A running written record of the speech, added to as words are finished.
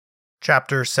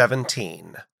Chapter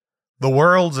 17. The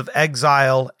Worlds of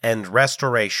Exile and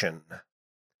Restoration.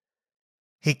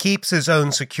 He keeps his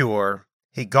own secure,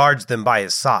 he guards them by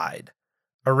his side,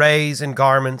 arrays in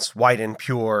garments white and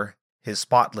pure his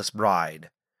spotless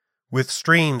bride, with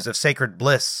streams of sacred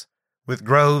bliss, with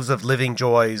groves of living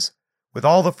joys, with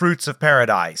all the fruits of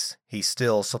paradise he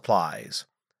still supplies.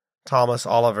 Thomas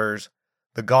Oliver's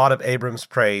The God of Abram's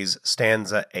Praise,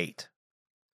 stanza 8.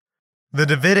 The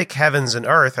Davidic heavens and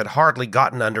earth had hardly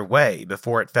gotten under way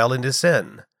before it fell into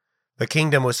sin. The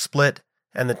kingdom was split,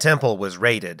 and the temple was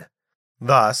raided.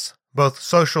 Thus, both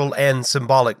social and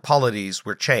symbolic polities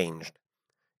were changed.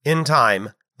 In time,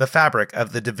 the fabric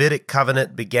of the Davidic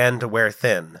covenant began to wear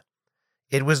thin.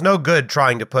 It was no good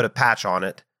trying to put a patch on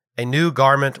it. A new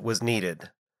garment was needed.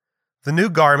 The new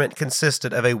garment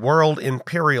consisted of a world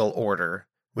imperial order,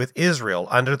 with Israel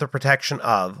under the protection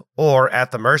of, or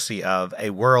at the mercy of,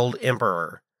 a world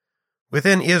emperor.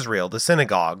 Within Israel, the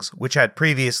synagogues, which had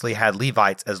previously had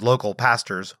Levites as local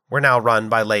pastors, were now run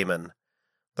by laymen.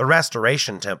 The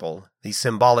Restoration Temple, the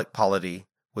symbolic polity,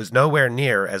 was nowhere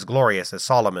near as glorious as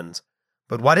Solomon's,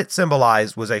 but what it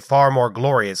symbolized was a far more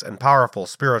glorious and powerful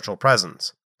spiritual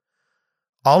presence.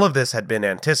 All of this had been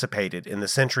anticipated in the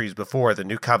centuries before the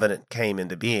new covenant came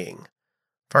into being.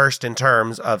 First, in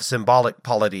terms of symbolic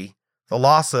polity, the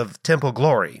loss of temple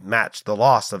glory matched the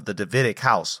loss of the Davidic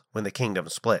house when the kingdom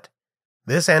split.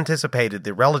 This anticipated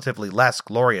the relatively less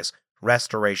glorious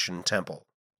Restoration Temple.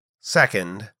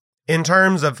 Second, in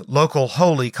terms of local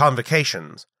holy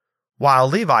convocations, while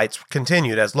Levites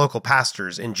continued as local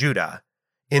pastors in Judah,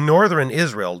 in northern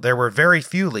Israel there were very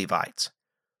few Levites.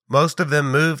 Most of them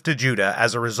moved to Judah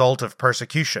as a result of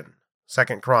persecution.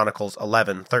 2 Chronicles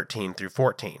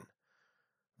 11:13-14.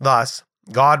 Thus,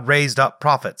 God raised up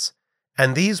prophets,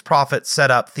 and these prophets set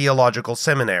up theological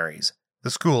seminaries, the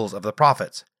schools of the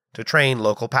prophets, to train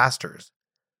local pastors.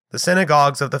 The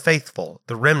synagogues of the faithful,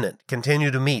 the remnant, continue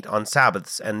to meet on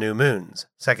Sabbaths and new moons.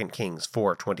 2 Kings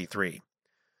 4:23.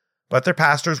 But their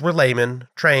pastors were laymen,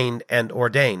 trained and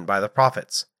ordained by the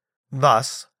prophets.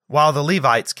 Thus, while the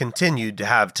Levites continued to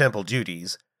have temple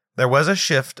duties, there was a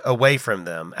shift away from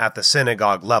them at the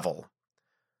synagogue level.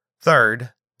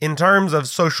 Third, in terms of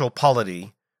social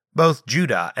polity, both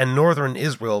Judah and northern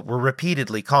Israel were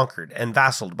repeatedly conquered and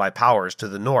vassaled by powers to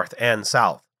the north and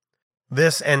south.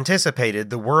 This anticipated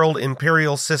the world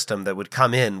imperial system that would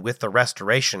come in with the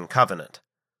Restoration Covenant.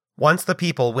 Once the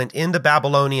people went into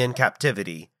Babylonian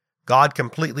captivity, God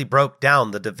completely broke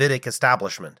down the Davidic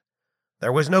establishment.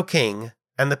 There was no king,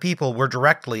 and the people were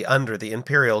directly under the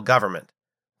imperial government.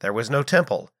 There was no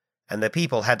temple, and the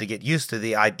people had to get used to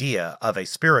the idea of a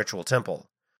spiritual temple.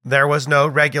 There was no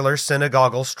regular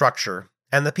synagogal structure,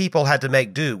 and the people had to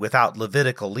make do without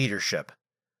Levitical leadership.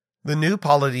 The new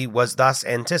polity was thus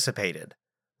anticipated,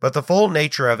 but the full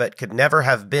nature of it could never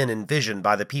have been envisioned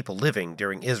by the people living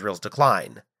during Israel's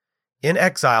decline. In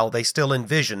exile, they still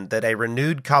envisioned that a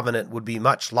renewed covenant would be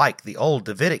much like the old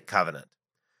Davidic covenant.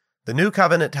 The new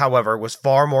covenant, however, was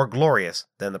far more glorious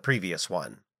than the previous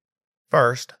one.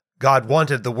 First, God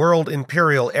wanted the world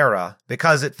imperial era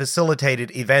because it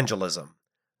facilitated evangelism.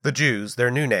 The Jews,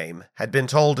 their new name, had been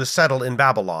told to settle in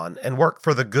Babylon and work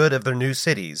for the good of their new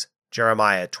cities,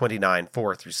 Jeremiah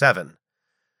 29:4-7.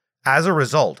 As a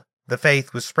result, the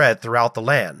faith was spread throughout the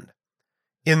land.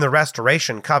 In the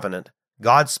Restoration Covenant,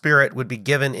 God's Spirit would be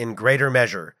given in greater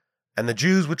measure, and the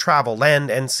Jews would travel land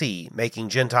and sea, making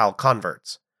Gentile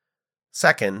converts.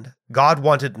 Second, God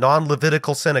wanted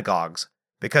non-Levitical synagogues,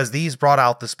 because these brought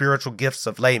out the spiritual gifts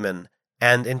of laymen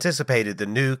and anticipated the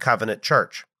new covenant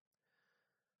church.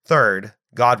 Third,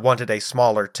 God wanted a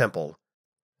smaller temple.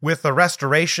 With the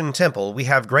Restoration Temple, we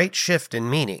have great shift in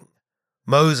meaning.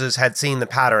 Moses had seen the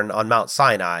pattern on Mount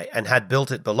Sinai and had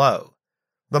built it below.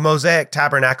 The Mosaic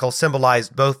tabernacle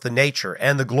symbolized both the nature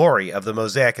and the glory of the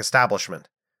Mosaic establishment.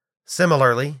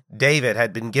 Similarly, David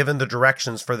had been given the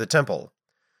directions for the temple.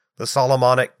 The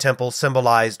Solomonic temple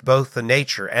symbolized both the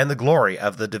nature and the glory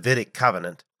of the Davidic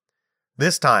covenant.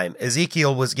 This time,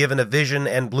 Ezekiel was given a vision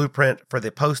and blueprint for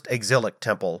the post-exilic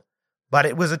temple, but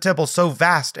it was a temple so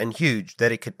vast and huge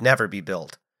that it could never be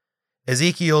built.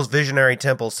 Ezekiel's visionary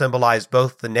temple symbolized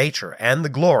both the nature and the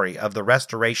glory of the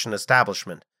Restoration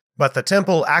establishment, but the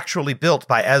temple actually built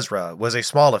by Ezra was a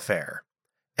small affair.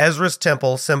 Ezra's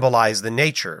temple symbolized the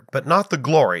nature, but not the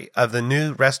glory, of the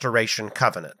new Restoration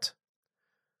Covenant.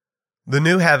 The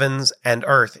new heavens and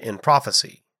earth in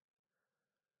prophecy.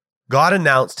 God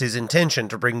announced his intention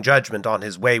to bring judgment on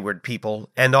his wayward people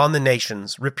and on the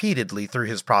nations repeatedly through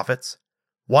his prophets.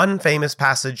 One famous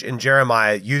passage in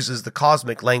Jeremiah uses the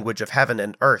cosmic language of heaven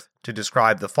and earth to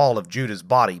describe the fall of Judah's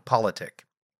body politic.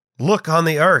 Look on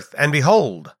the earth, and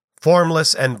behold,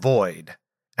 formless and void,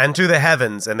 and to the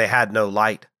heavens, and they had no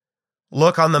light.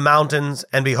 Look on the mountains,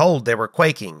 and behold, they were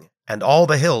quaking, and all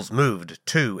the hills moved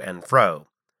to and fro.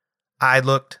 I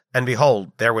looked, and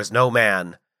behold, there was no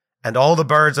man, and all the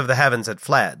birds of the heavens had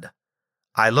fled.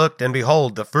 I looked, and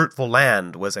behold, the fruitful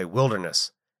land was a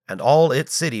wilderness, and all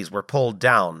its cities were pulled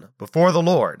down before the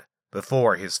Lord,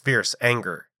 before his fierce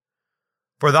anger.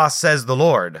 For thus says the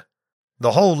Lord,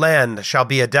 the whole land shall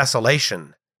be a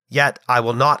desolation, yet I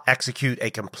will not execute a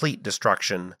complete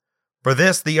destruction. For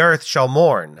this the earth shall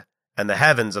mourn, and the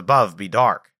heavens above be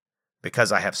dark,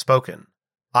 because I have spoken.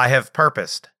 I have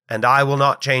purposed, and I will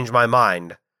not change my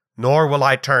mind, nor will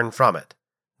I turn from it.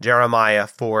 Jeremiah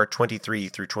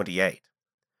 4:23-28.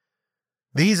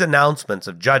 These announcements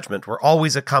of judgment were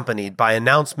always accompanied by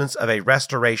announcements of a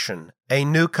restoration, a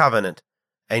new covenant,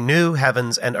 a new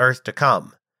heavens and earth to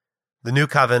come. The new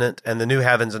covenant and the new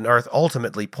heavens and earth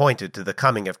ultimately pointed to the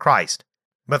coming of Christ,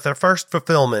 but their first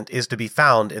fulfillment is to be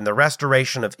found in the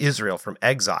restoration of Israel from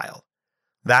exile.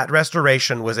 That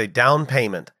restoration was a down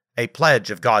payment, a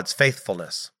pledge of God's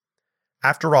faithfulness.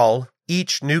 After all,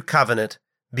 each new covenant,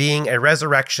 being a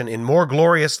resurrection in more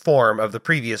glorious form of the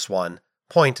previous one,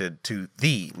 pointed to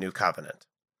the new covenant.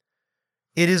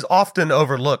 It is often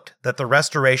overlooked that the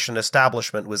restoration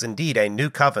establishment was indeed a new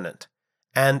covenant,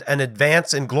 and an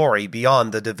advance in glory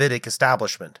beyond the Davidic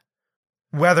establishment.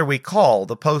 Whether we call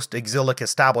the post-exilic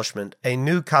establishment a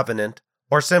new covenant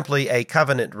or simply a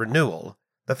covenant renewal,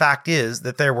 the fact is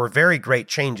that there were very great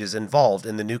changes involved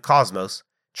in the new cosmos,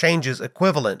 changes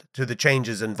equivalent to the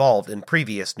changes involved in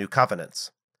previous new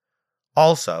covenants.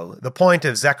 Also, the point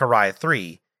of Zechariah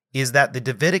 3 is that the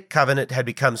Davidic covenant had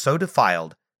become so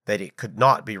defiled that it could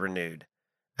not be renewed,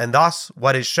 and thus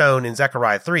what is shown in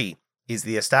Zechariah 3 is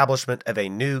the establishment of a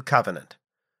new covenant.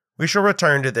 We shall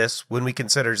return to this when we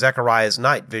consider Zechariah's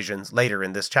night visions later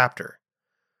in this chapter.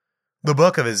 The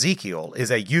book of Ezekiel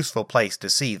is a useful place to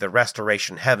see the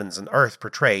restoration heavens and earth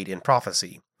portrayed in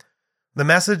prophecy. The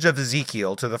message of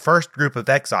Ezekiel to the first group of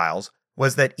exiles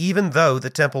was that even though the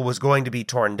temple was going to be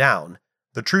torn down,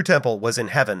 the true temple was in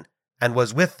heaven and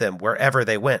was with them wherever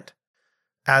they went.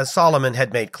 As Solomon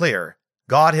had made clear,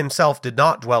 God himself did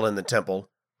not dwell in the temple,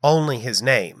 only his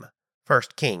name.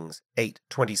 1 Kings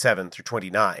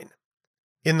 8:27-29.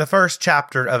 In the first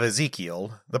chapter of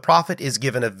Ezekiel, the prophet is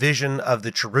given a vision of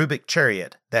the cherubic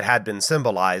chariot that had been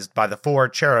symbolized by the 4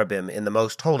 cherubim in the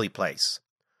most holy place.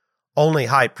 Only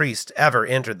high priests ever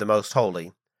entered the most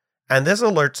holy, and this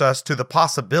alerts us to the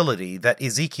possibility that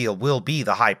Ezekiel will be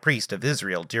the high priest of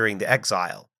Israel during the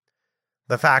exile.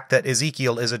 The fact that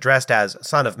Ezekiel is addressed as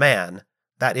Son of Man,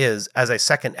 that is, as a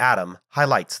second Adam,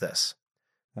 highlights this.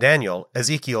 Daniel,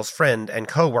 Ezekiel's friend and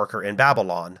co-worker in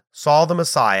Babylon, saw the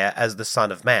Messiah as the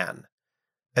Son of Man.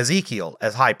 Ezekiel,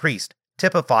 as high priest,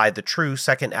 typified the true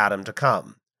second Adam to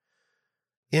come.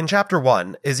 In chapter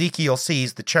 1, Ezekiel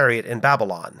sees the chariot in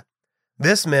Babylon.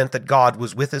 This meant that God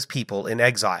was with his people in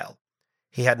exile.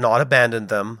 He had not abandoned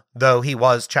them, though he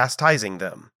was chastising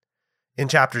them. In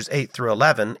chapters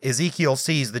 8-11, Ezekiel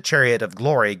sees the chariot of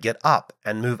glory get up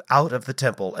and move out of the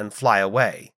temple and fly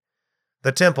away.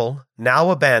 The temple,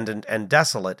 now abandoned and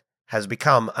desolate, has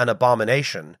become an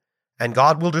abomination, and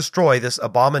God will destroy this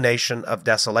abomination of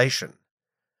desolation.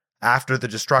 After the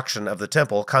destruction of the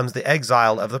temple comes the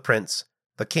exile of the prince,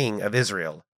 the king of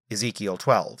Israel, Ezekiel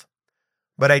 12.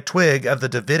 But a twig of the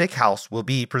Davidic house will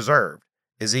be preserved,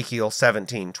 Ezekiel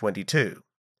 17:22.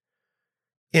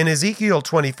 In Ezekiel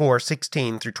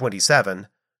 24:16-27,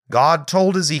 God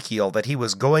told Ezekiel that he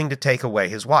was going to take away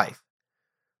his wife.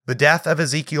 The death of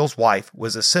Ezekiel's wife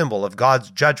was a symbol of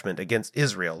God's judgment against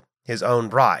Israel, his own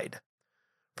bride.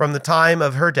 From the time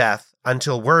of her death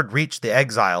until word reached the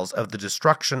exiles of the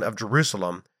destruction of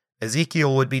Jerusalem,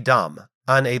 Ezekiel would be dumb,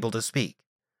 unable to speak.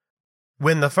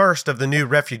 When the first of the new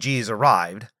refugees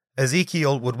arrived,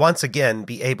 Ezekiel would once again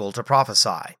be able to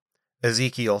prophesy.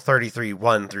 Ezekiel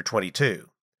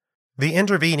 33:1-22. The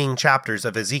intervening chapters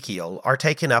of Ezekiel are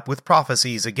taken up with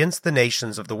prophecies against the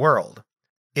nations of the world.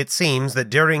 It seems that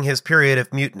during his period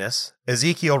of muteness,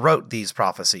 Ezekiel wrote these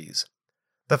prophecies.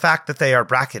 The fact that they are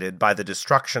bracketed by the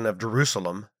destruction of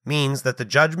Jerusalem means that the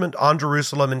judgment on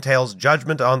Jerusalem entails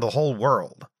judgment on the whole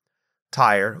world.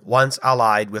 Tyre, once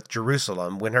allied with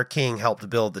Jerusalem when her king helped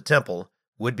build the temple,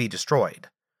 would be destroyed.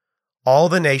 All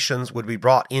the nations would be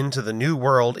brought into the New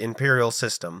World imperial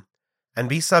system and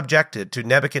be subjected to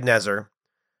Nebuchadnezzar,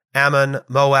 Ammon,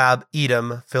 Moab,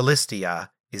 Edom,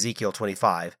 Philistia, Ezekiel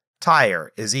 25,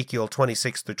 Tyre, Ezekiel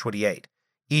 26-28,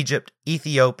 Egypt,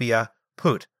 Ethiopia,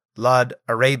 Put, Lud,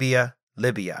 Arabia,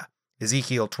 Libya,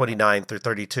 Ezekiel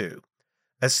 29-32,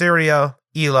 Assyria,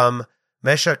 Elam,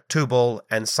 Meshech, Tubal,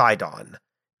 and Sidon,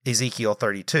 Ezekiel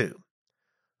 32.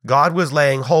 God was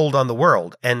laying hold on the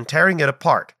world and tearing it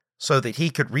apart so that he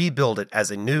could rebuild it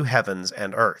as a new heavens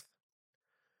and earth.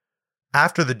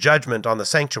 After the judgment on the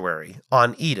sanctuary,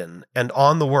 on Eden, and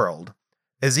on the world,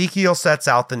 Ezekiel sets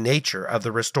out the nature of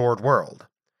the restored world.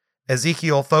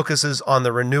 Ezekiel focuses on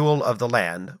the renewal of the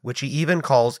land, which he even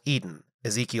calls Eden,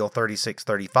 Ezekiel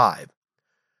 36:35.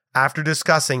 After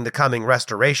discussing the coming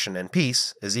restoration and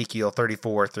peace, Ezekiel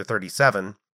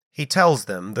 34-37, he tells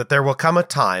them that there will come a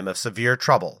time of severe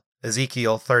trouble,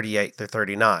 Ezekiel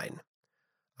 38-39.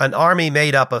 An army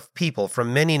made up of people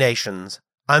from many nations,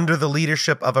 under the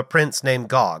leadership of a prince named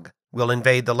Gog, will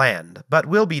invade the land, but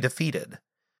will be defeated.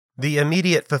 The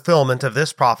immediate fulfillment of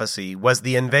this prophecy was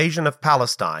the invasion of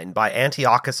Palestine by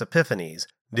Antiochus Epiphanes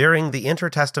during the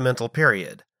intertestamental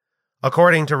period.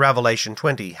 According to Revelation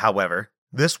 20, however,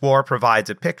 this war provides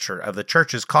a picture of the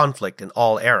church's conflict in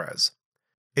all eras.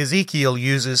 Ezekiel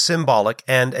uses symbolic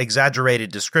and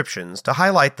exaggerated descriptions to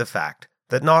highlight the fact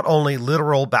that not only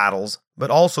literal battles,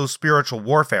 but also spiritual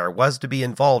warfare was to be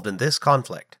involved in this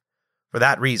conflict. For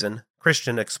that reason,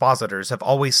 Christian expositors have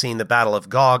always seen the Battle of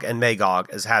Gog and Magog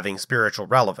as having spiritual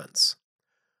relevance.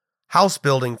 House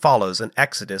building follows an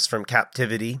exodus from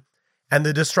captivity and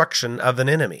the destruction of an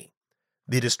enemy.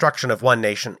 The destruction of one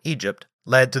nation, Egypt,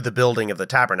 led to the building of the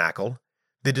tabernacle.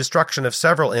 The destruction of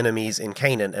several enemies in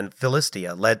Canaan and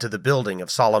Philistia led to the building of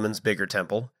Solomon's bigger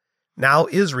temple. Now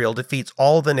Israel defeats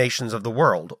all the nations of the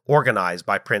world, organized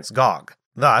by Prince Gog.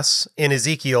 Thus, in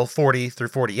Ezekiel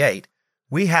 40-48,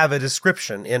 we have a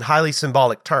description in highly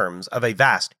symbolic terms of a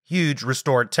vast, huge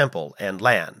restored temple and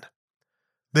land.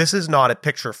 This is not a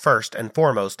picture first and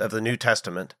foremost of the New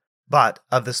Testament, but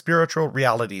of the spiritual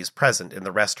realities present in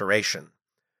the restoration.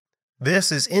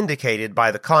 This is indicated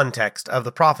by the context of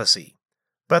the prophecy,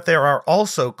 but there are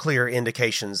also clear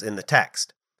indications in the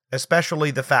text, especially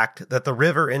the fact that the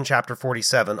river in chapter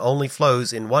 47 only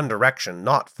flows in one direction,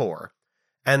 not four,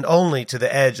 and only to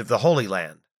the edge of the Holy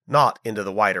Land, not into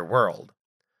the wider world.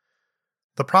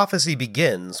 The prophecy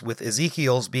begins with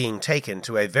Ezekiel's being taken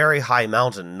to a very high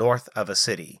mountain north of a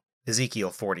city, Ezekiel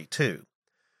 42.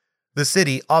 The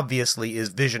city obviously is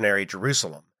visionary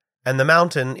Jerusalem, and the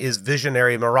mountain is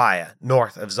visionary Moriah,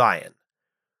 north of Zion.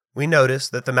 We notice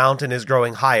that the mountain is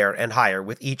growing higher and higher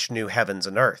with each new heavens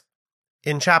and earth.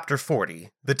 In chapter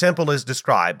 40, the temple is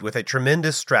described with a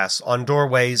tremendous stress on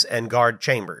doorways and guard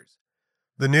chambers.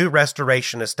 The new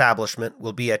restoration establishment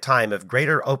will be a time of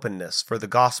greater openness for the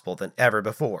gospel than ever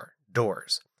before,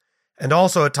 doors, and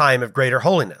also a time of greater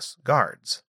holiness,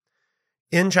 guards.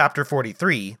 In chapter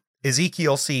 43,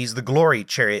 Ezekiel sees the glory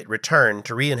chariot return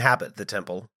to re-inhabit the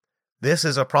temple. This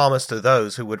is a promise to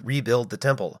those who would rebuild the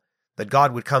temple, that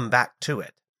God would come back to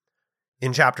it.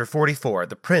 In chapter 44,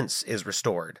 the prince is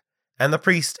restored, and the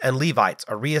priests and Levites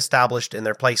are re-established in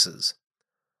their places.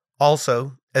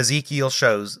 Also, Ezekiel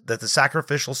shows that the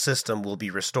sacrificial system will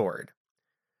be restored.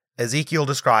 Ezekiel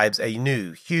describes a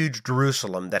new, huge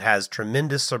Jerusalem that has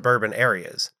tremendous suburban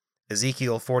areas,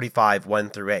 Ezekiel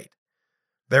 45:1-8.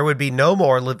 There would be no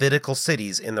more Levitical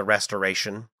cities in the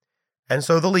restoration, and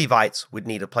so the Levites would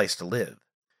need a place to live.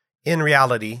 In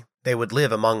reality, they would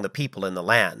live among the people in the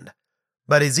land,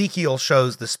 but Ezekiel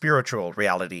shows the spiritual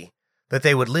reality, that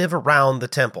they would live around the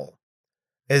temple.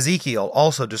 Ezekiel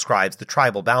also describes the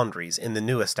tribal boundaries in the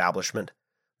new establishment,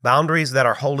 boundaries that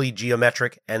are wholly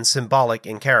geometric and symbolic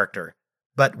in character,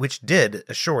 but which did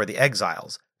assure the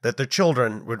exiles that their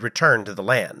children would return to the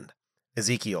land,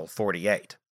 Ezekiel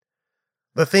 48.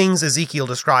 The things Ezekiel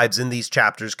describes in these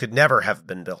chapters could never have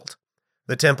been built.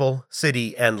 The temple,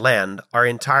 city, and land are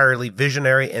entirely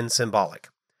visionary and symbolic.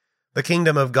 The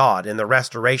kingdom of God in the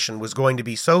restoration was going to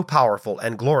be so powerful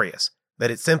and glorious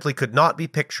that it simply could not be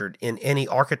pictured in any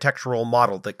architectural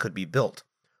model that could be built.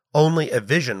 Only a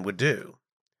vision would do.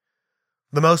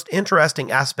 The most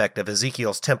interesting aspect of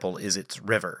Ezekiel's temple is its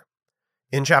river.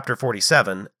 In chapter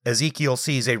 47, Ezekiel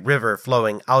sees a river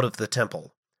flowing out of the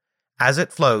temple. As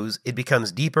it flows, it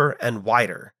becomes deeper and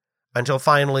wider, until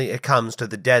finally it comes to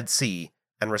the Dead Sea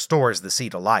and restores the sea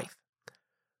to life.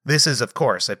 This is, of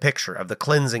course, a picture of the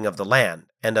cleansing of the land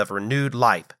and of renewed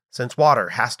life, since water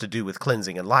has to do with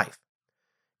cleansing and life.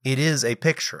 It is a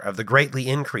picture of the greatly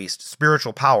increased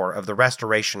spiritual power of the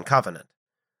restoration covenant.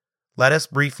 Let us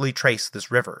briefly trace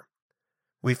this river.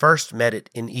 We first met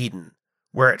it in Eden,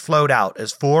 where it flowed out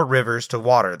as 4 rivers to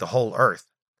water the whole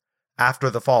earth. After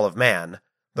the fall of man,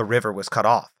 the river was cut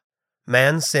off.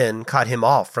 Man's sin cut him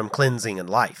off from cleansing and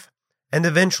life, and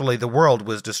eventually the world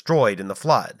was destroyed in the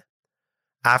flood.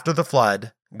 After the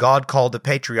flood, God called the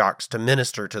patriarchs to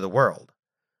minister to the world.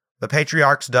 The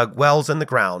patriarchs dug wells in the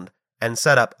ground and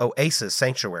set up oasis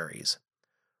sanctuaries.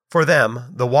 For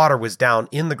them, the water was down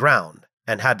in the ground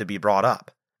and had to be brought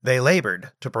up. They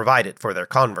labored to provide it for their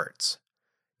converts.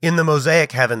 In the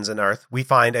Mosaic heavens and earth, we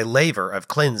find a laver of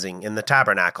cleansing in the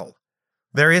tabernacle.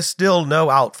 There is still no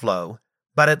outflow,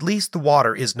 but at least the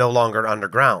water is no longer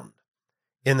underground.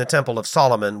 In the Temple of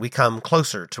Solomon, we come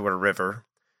closer to a river.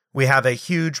 We have a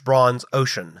huge bronze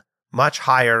ocean, much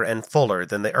higher and fuller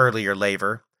than the earlier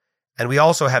laver, and we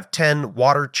also have 10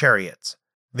 water chariots.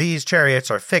 These chariots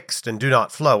are fixed and do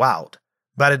not flow out,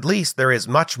 but at least there is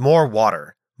much more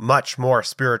water, much more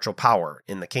spiritual power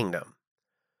in the kingdom.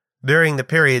 During the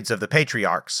periods of the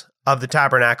patriarchs, of the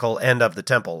tabernacle and of the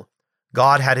temple,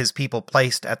 God had his people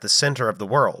placed at the center of the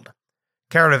world.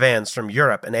 Caravans from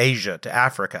Europe and Asia to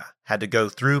Africa had to go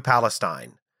through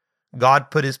Palestine. God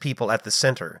put his people at the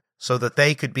center so that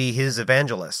they could be his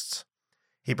evangelists.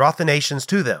 He brought the nations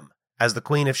to them, as the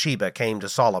Queen of Sheba came to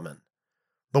Solomon.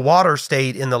 The water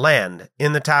stayed in the land,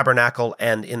 in the tabernacle,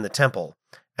 and in the temple,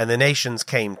 and the nations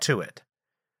came to it.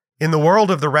 In the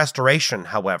world of the restoration,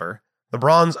 however, the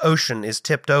bronze ocean is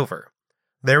tipped over.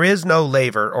 There is no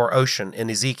laver or ocean in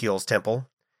Ezekiel's temple.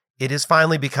 It has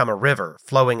finally become a river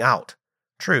flowing out.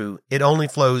 True, it only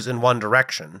flows in one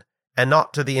direction, and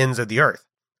not to the ends of the earth,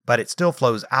 but it still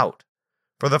flows out.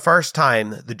 For the first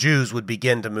time, the Jews would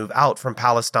begin to move out from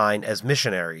Palestine as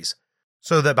missionaries,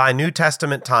 so that by New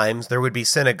Testament times there would be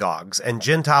synagogues and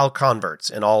Gentile converts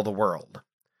in all the world.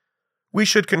 We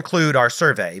should conclude our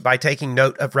survey by taking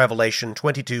note of Revelation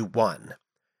 22:1.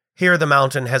 Here the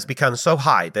mountain has become so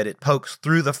high that it pokes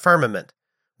through the firmament,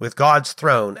 with God's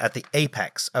throne at the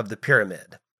apex of the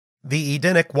pyramid. The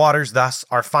Edenic waters thus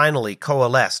are finally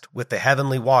coalesced with the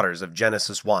heavenly waters of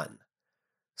Genesis 1.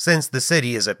 Since the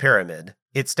city is a pyramid,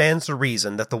 it stands to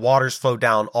reason that the waters flow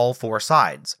down all four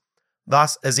sides.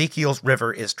 Thus, Ezekiel's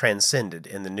river is transcended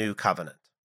in the new covenant.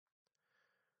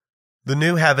 The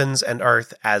new heavens and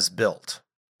earth as built.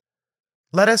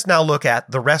 Let us now look at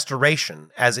the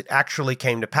restoration as it actually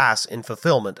came to pass in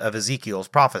fulfillment of Ezekiel's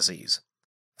prophecies.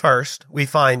 First, we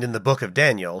find in the book of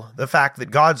Daniel the fact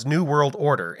that God's new world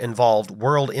order involved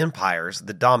world empires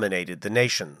that dominated the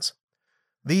nations.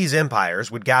 These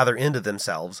empires would gather into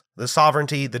themselves the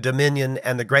sovereignty, the dominion,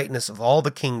 and the greatness of all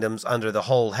the kingdoms under the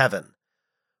whole heaven.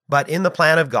 But in the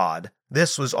plan of God,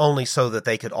 this was only so that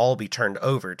they could all be turned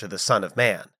over to the Son of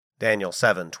Man, Daniel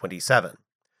 7:27.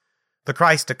 The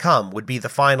Christ to come would be the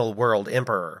final world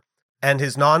emperor, and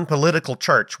his non-political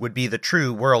church would be the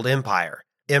true world empire,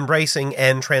 embracing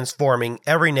and transforming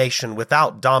every nation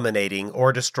without dominating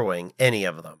or destroying any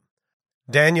of them.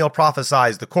 Daniel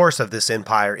prophesies the course of this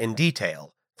empire in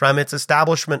detail, from its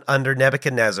establishment under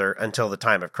Nebuchadnezzar until the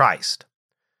time of Christ.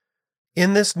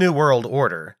 In this new world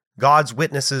order, God's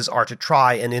witnesses are to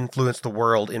try and influence the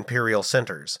world imperial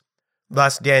centers.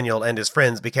 Thus Daniel and his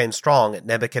friends became strong at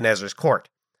Nebuchadnezzar's court,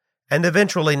 and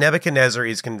eventually Nebuchadnezzar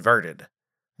is converted.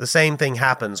 The same thing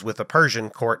happens with the Persian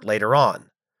court later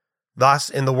on. Thus,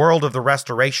 in the world of the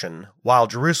restoration, while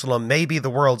Jerusalem may be the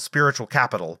world's spiritual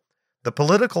capital, the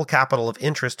political capital of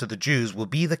interest to the Jews will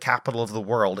be the capital of the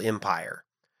world empire.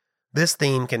 This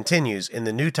theme continues in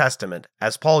the New Testament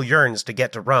as Paul yearns to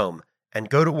get to Rome and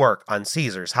go to work on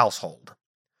Caesar's household.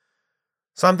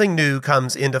 Something new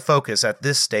comes into focus at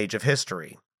this stage of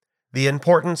history: the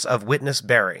importance of witness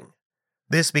bearing.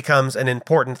 This becomes an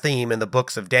important theme in the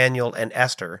books of Daniel and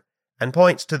Esther, and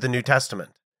points to the New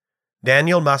Testament.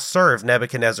 Daniel must serve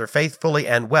Nebuchadnezzar faithfully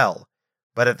and well,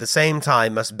 but at the same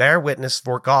time must bear witness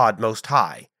for God Most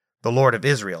High, the Lord of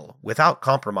Israel, without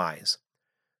compromise.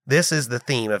 This is the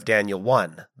theme of Daniel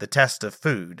 1, the test of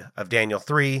food, of Daniel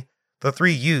 3, the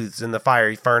 3 youths in the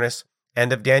fiery furnace,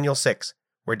 and of Daniel 6,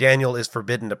 where Daniel is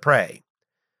forbidden to pray.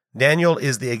 Daniel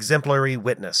is the exemplary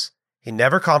witness. He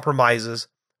never compromises,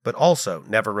 but also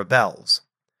never rebels.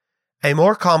 A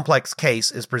more complex case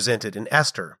is presented in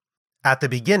Esther. At the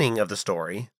beginning of the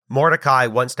story, Mordecai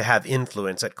wants to have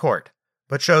influence at court,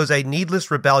 but shows a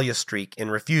needless rebellious streak in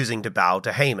refusing to bow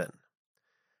to Haman.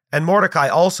 And Mordecai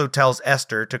also tells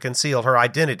Esther to conceal her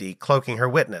identity, cloaking her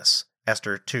witness,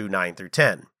 Esther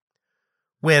 2:9-10.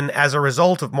 When, as a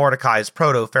result of Mordecai's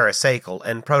proto-pharisaical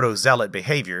and proto-zealot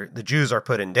behavior, the Jews are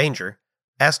put in danger,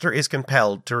 Esther is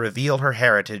compelled to reveal her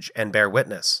heritage and bear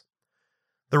witness.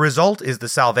 The result is the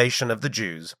salvation of the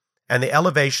Jews, and the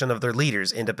elevation of their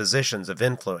leaders into positions of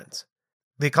influence.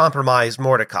 The compromised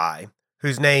Mordecai,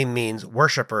 whose name means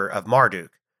worshipper of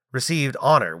Marduk, received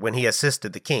honor when he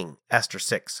assisted the king, Esther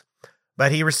 6,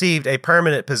 but he received a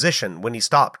permanent position when he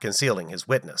stopped concealing his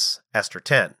witness, Esther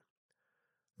 10.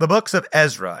 The books of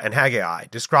Ezra and Haggai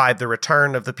describe the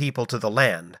return of the people to the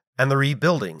land and the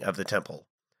rebuilding of the temple.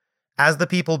 As the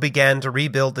people began to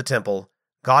rebuild the temple,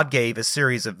 God gave a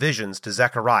series of visions to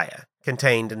Zechariah,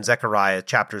 contained in Zechariah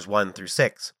chapters 1 through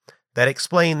 6, that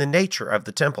explain the nature of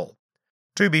the temple.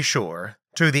 To be sure,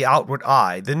 to the outward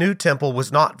eye, the new temple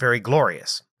was not very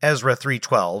glorious, Ezra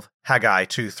 3:12, Haggai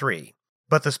 2:3,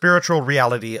 but the spiritual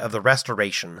reality of the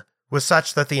restoration was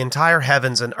such that the entire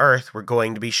heavens and earth were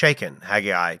going to be shaken,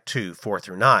 Haggai 2:4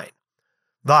 through 9.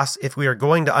 Thus, if we are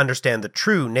going to understand the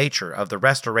true nature of the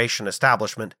restoration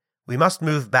establishment, we must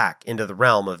move back into the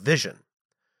realm of vision.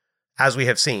 As we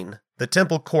have seen, the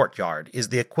temple courtyard is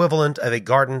the equivalent of a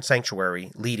garden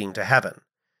sanctuary leading to heaven.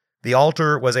 The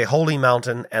altar was a holy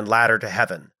mountain and ladder to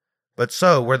heaven, but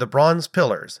so were the bronze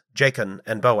pillars, Jachin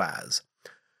and Boaz.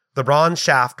 The bronze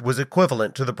shaft was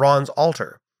equivalent to the bronze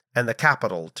altar, and the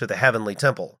capital to the heavenly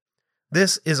temple.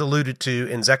 This is alluded to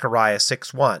in Zechariah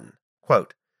 6:1.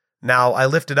 Quote, "Now I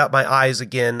lifted up my eyes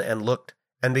again and looked,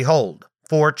 and behold,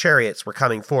 4 chariots were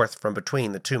coming forth from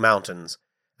between the 2 mountains,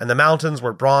 and the mountains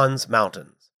were bronze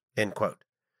mountains." End quote.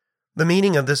 The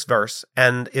meaning of this verse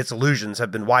and its allusions have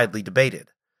been widely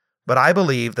debated, but I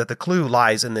believe that the clue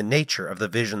lies in the nature of the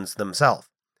visions themselves.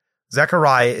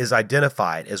 Zechariah is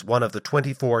identified as one of the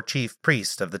 24 chief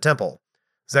priests of the temple,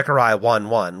 Zechariah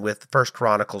 1:1 with 1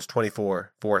 Chronicles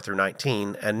 24:4 through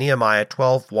 19, and Nehemiah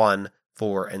 12:1,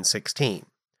 4, and 16.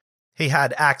 He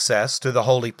had access to the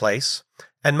holy place,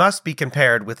 and must be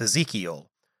compared with Ezekiel,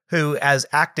 who, as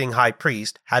acting high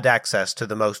priest, had access to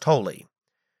the most holy.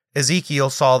 Ezekiel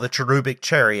saw the cherubic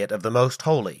chariot of the most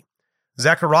holy.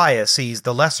 Zechariah sees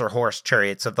the lesser horse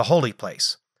chariots of the holy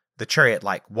place, the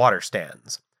chariot-like water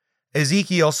stands.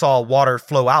 Ezekiel saw water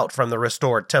flow out from the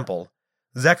restored temple.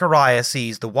 Zechariah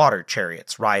sees the water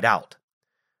chariots ride out.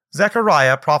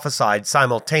 Zechariah prophesied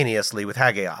simultaneously with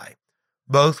Haggai.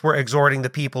 Both were exhorting the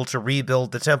people to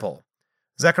rebuild the temple.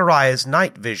 Zechariah's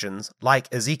night visions,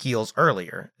 like Ezekiel's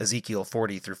earlier, Ezekiel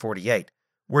 40 through 48,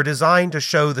 were designed to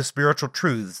show the spiritual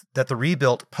truths that the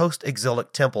rebuilt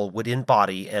post-exilic temple would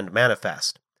embody and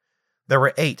manifest. There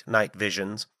were 8 night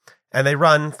visions, and they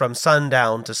run from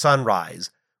sundown to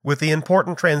sunrise, with the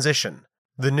important transition,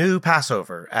 the new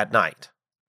Passover at night.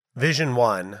 Vision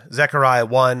 1, Zechariah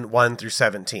 1:1 through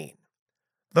 17.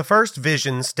 The first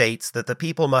vision states that the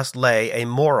people must lay a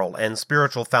moral and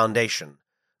spiritual foundation,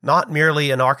 not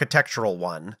merely an architectural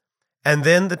one, and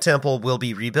then the temple will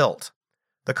be rebuilt.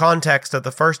 The context of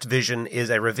the first vision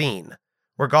is a ravine,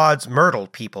 where God's myrtle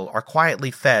people are quietly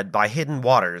fed by hidden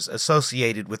waters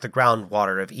associated with the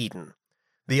groundwater of Eden,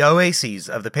 the oases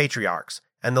of the patriarchs,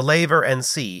 and the laver and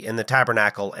sea in the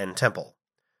tabernacle and temple.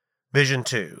 Vision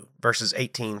 2, verses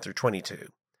 18 through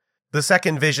 22. The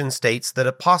second vision states that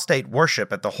apostate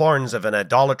worship at the horns of an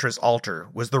idolatrous altar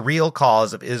was the real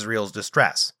cause of Israel's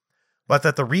distress, but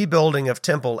that the rebuilding of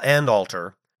temple and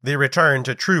altar, the return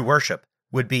to true worship,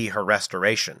 would be her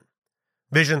restoration.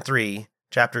 Vision 3,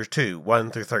 chapters 2, 1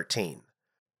 through 13.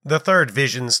 The third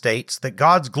vision states that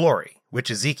God's glory, which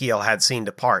Ezekiel had seen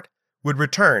depart, would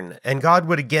return, and God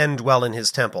would again dwell in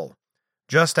his temple.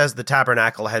 Just as the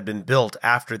tabernacle had been built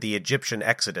after the Egyptian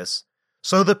exodus,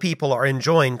 so the people are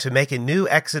enjoined to make a new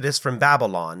exodus from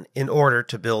Babylon in order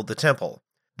to build the temple.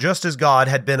 Just as God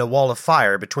had been a wall of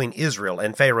fire between Israel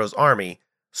and Pharaoh's army,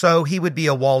 so he would be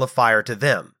a wall of fire to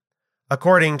them.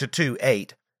 According to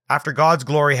 2:8, after God's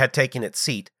glory had taken its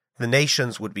seat, the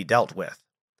nations would be dealt with.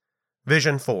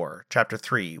 Vision 4, chapter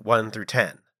 3, 1 through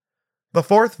 10. The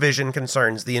fourth vision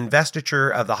concerns the investiture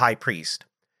of the high priest.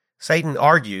 Satan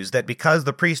argues that because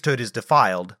the priesthood is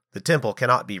defiled, the temple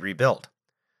cannot be rebuilt.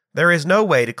 There is no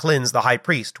way to cleanse the high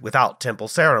priest without temple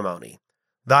ceremony.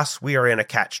 Thus we are in a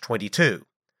catch-22.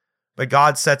 But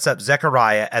God sets up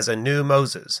Zechariah as a new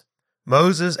Moses.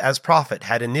 Moses, as prophet,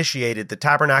 had initiated the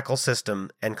tabernacle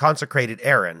system and consecrated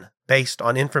Aaron based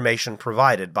on information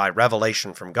provided by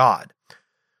revelation from God.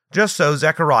 Just so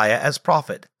Zechariah, as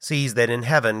prophet, sees that in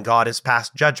heaven God has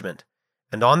passed judgment,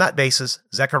 and on that basis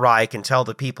Zechariah can tell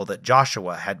the people that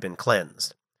Joshua had been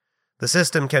cleansed. The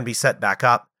system can be set back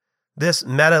up. This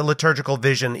meta-liturgical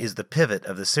vision is the pivot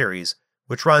of the series,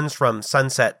 which runs from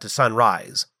sunset to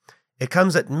sunrise. It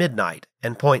comes at midnight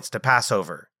and points to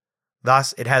Passover.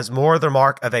 Thus, it has more the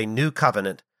mark of a new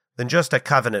covenant than just a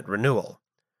covenant renewal.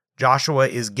 Joshua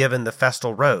is given the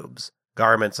festal robes,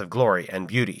 garments of glory and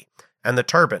beauty, and the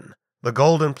turban, the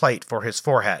golden plate for his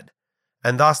forehead,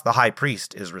 and thus the high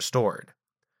priest is restored.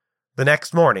 The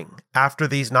next morning, after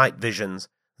these night visions,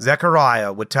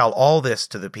 Zechariah would tell all this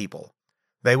to the people.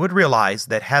 They would realize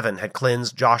that heaven had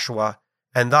cleansed Joshua,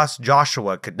 and thus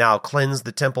Joshua could now cleanse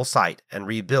the temple site and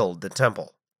rebuild the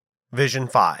temple. Vision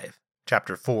 5,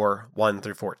 chapter 4, 1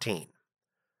 through 14.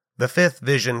 The fifth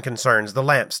vision concerns the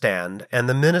lampstand and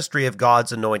the ministry of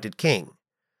God's anointed king.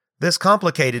 This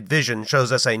complicated vision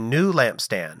shows us a new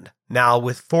lampstand, now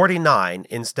with 49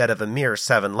 instead of a mere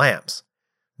 7 lamps.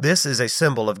 This is a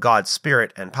symbol of God's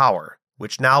spirit and power,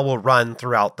 which now will run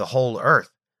throughout the whole earth,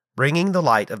 bringing the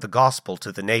light of the gospel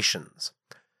to the nations.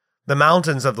 The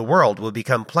mountains of the world will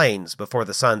become plains before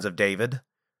the sons of David.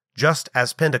 Just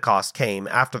as Pentecost came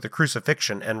after the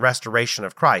crucifixion and restoration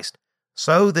of Christ,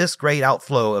 so this great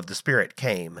outflow of the Spirit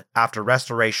came after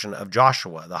restoration of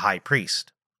Joshua the high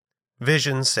priest.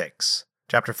 Vision 6,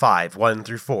 chapter 5,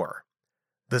 1-4.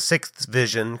 The sixth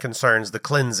vision concerns the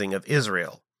cleansing of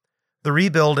Israel. The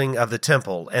rebuilding of the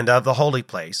temple and of the holy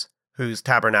place, whose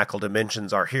tabernacle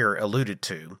dimensions are here alluded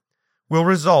to, will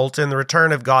result in the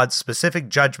return of God's specific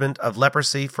judgment of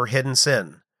leprosy for hidden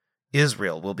sin.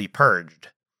 Israel will be purged.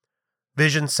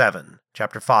 Vision 7,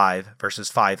 chapter 5, verses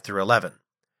 5-11.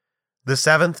 The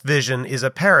seventh vision is a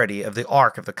parody of the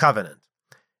Ark of the Covenant.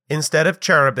 Instead of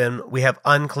cherubim, we have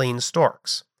unclean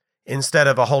storks. Instead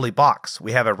of a holy box,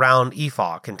 we have a round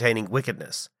ephah containing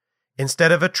wickedness.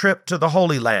 Instead of a trip to the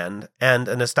Holy Land and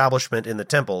an establishment in the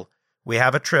temple, we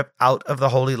have a trip out of the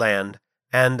Holy Land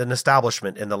and an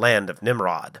establishment in the land of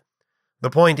Nimrod.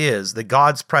 The point is that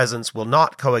God's presence will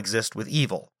not coexist with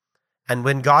evil, and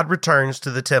when God returns to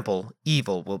the temple,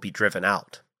 evil will be driven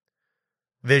out.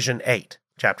 Vision 8,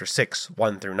 chapter 6,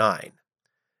 1-9.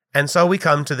 And so we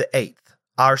come to the eighth,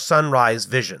 our sunrise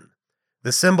vision.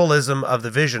 The symbolism of the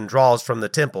vision draws from the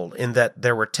temple in that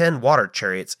there were 10 water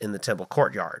chariots in the temple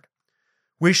courtyard.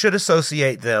 We should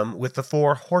associate them with the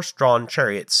 4 horse-drawn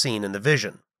chariots seen in the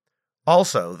vision.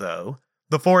 Also, though,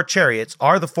 the 4 chariots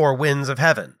are the 4 winds of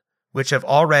heaven, which have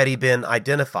already been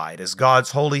identified as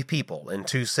God's holy people in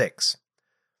 2:6.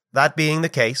 That being the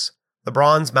case, the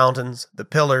bronze mountains, the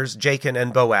pillars, Jachin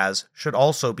and Boaz, should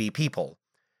also be people.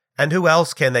 And who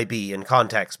else can they be in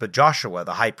context but Joshua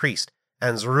the high priest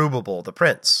and Zerubbabel the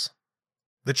prince?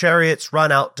 The chariots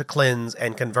run out to cleanse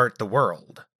and convert the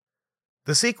world.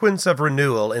 The sequence of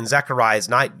renewal in Zechariah's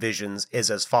night visions is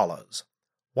as follows.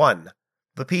 1.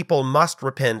 The people must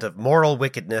repent of moral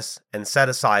wickedness and set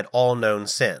aside all known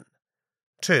sin.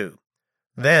 2.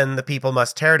 Then the people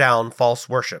must tear down false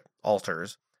worship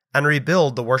altars and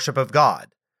rebuild the worship of God.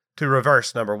 To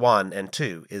reverse number 1 and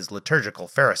 2 is liturgical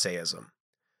Pharisaism.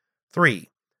 3.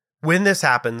 When this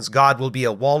happens, God will be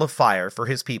a wall of fire for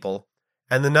his people,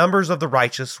 and the numbers of the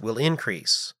righteous will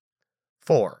increase.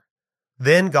 4.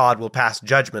 Then God will pass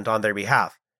judgment on their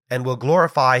behalf, and will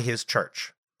glorify his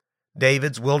church.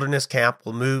 David's wilderness camp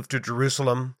will move to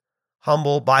Jerusalem.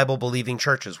 Humble, Bible-believing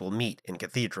churches will meet in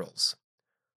cathedrals.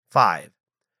 5.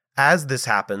 As this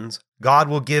happens, God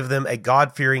will give them a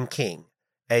God-fearing king,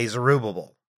 a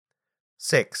Zerubbabel.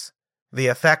 6. The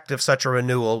effect of such a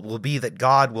renewal will be that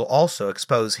God will also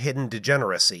expose hidden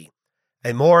degeneracy.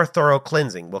 A more thorough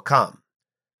cleansing will come.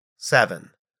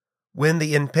 7. When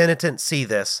the impenitent see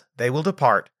this, they will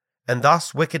depart, and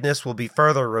thus wickedness will be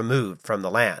further removed from the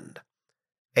land.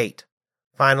 8.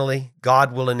 Finally,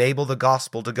 God will enable the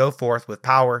gospel to go forth with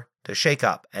power to shake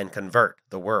up and convert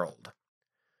the world.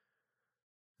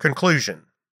 Conclusion.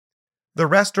 The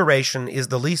Restoration is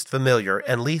the least familiar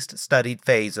and least studied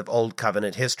phase of Old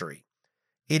Covenant history.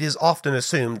 It is often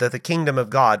assumed that the kingdom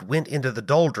of God went into the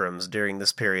doldrums during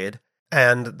this period,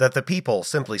 and that the people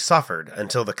simply suffered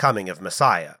until the coming of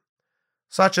Messiah.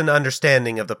 Such an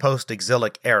understanding of the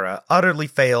post-exilic era utterly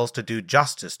fails to do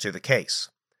justice to the case.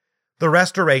 The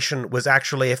Restoration was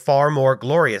actually a far more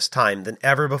glorious time than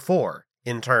ever before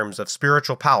in terms of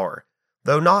spiritual power,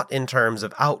 though not in terms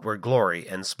of outward glory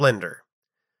and splendor.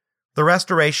 The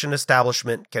Restoration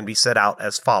establishment can be set out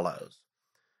as follows.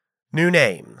 New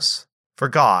names. For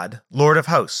God, Lord of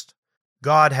hosts.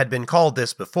 God had been called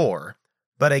this before,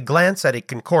 but a glance at a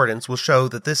concordance will show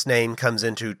that this name comes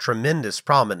into tremendous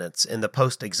prominence in the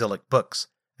post-exilic books,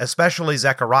 especially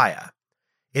Zechariah.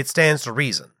 It stands to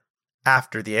reason.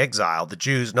 After the exile, the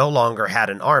Jews no longer had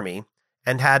an army,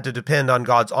 and had to depend on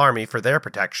God's army for their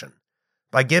protection.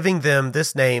 By giving them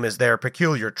this name as their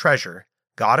peculiar treasure,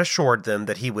 God assured them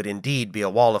that he would indeed be a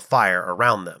wall of fire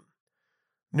around them.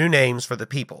 New names for the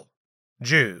people.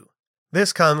 Jew.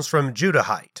 This comes from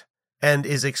Judahite, and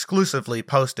is exclusively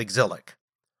post-exilic.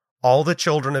 All the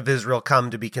children of Israel come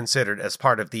to be considered as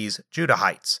part of these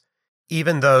Judahites,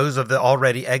 even those of the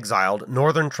already exiled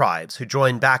northern tribes who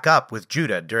joined back up with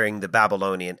Judah during the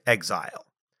Babylonian exile.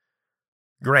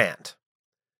 Grant.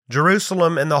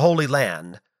 Jerusalem and the Holy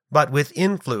Land, but with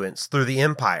influence through the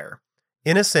empire.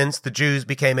 In a sense, the Jews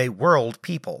became a world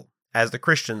people, as the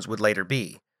Christians would later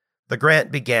be. The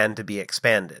grant began to be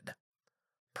expanded.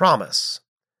 Promise.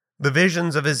 The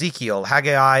visions of Ezekiel,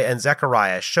 Haggai, and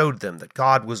Zechariah showed them that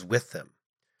God was with them.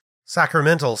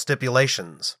 Sacramental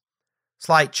stipulations.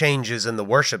 Slight changes in the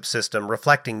worship system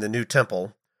reflecting the new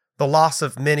temple, the loss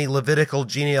of many Levitical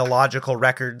genealogical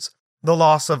records, the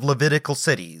loss of Levitical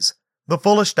cities, the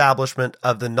full establishment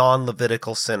of the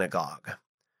non-Levitical synagogue.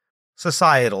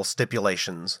 Societal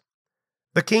stipulations.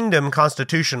 The kingdom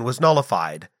constitution was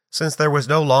nullified, since there was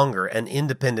no longer an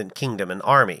independent kingdom and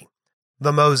army.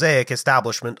 The Mosaic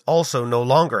establishment also no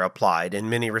longer applied in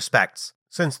many respects,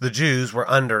 since the Jews were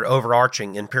under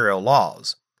overarching imperial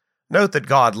laws. Note that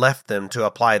God left them to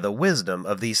apply the wisdom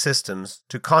of these systems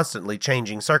to constantly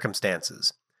changing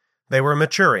circumstances. They were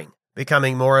maturing,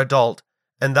 becoming more adult,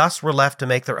 and thus were left to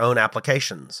make their own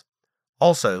applications.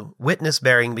 Also,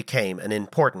 witness-bearing became an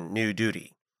important new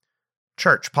duty.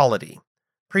 Church polity.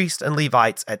 Priests and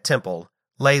Levites at temple,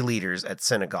 lay leaders at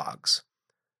synagogues.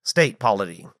 State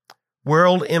polity.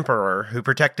 World emperor who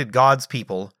protected God's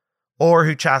people, or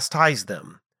who chastised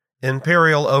them.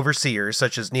 Imperial overseers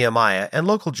such as Nehemiah, and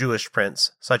local Jewish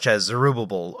prince such as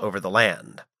Zerubbabel over the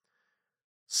land.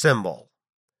 Symbol.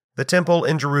 The temple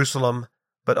in Jerusalem,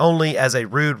 but only as a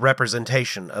rude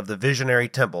representation of the visionary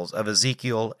temples of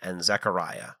Ezekiel and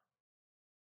Zechariah.